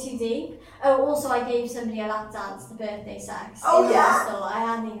was in too deep. Oh, also I gave somebody a lap dance to birthday sex. Oh, in the yeah? hostel. I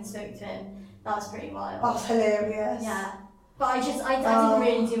hadn't even spoke to him. That was pretty wild. That's hilarious. Yeah. But I didn't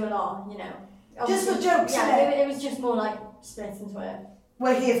really do a lot, you know. Just for jokes, Yeah, innit? it was just more like split into it.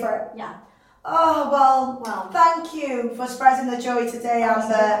 We're here for it. Yeah. Oh, well, Well. thank you for spreading the joy today, Amber.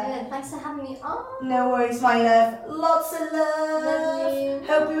 Good. Thanks for having me on. No worries, my love. Lots of love. Love you.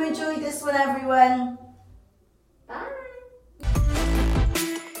 Hope you enjoyed this one, everyone.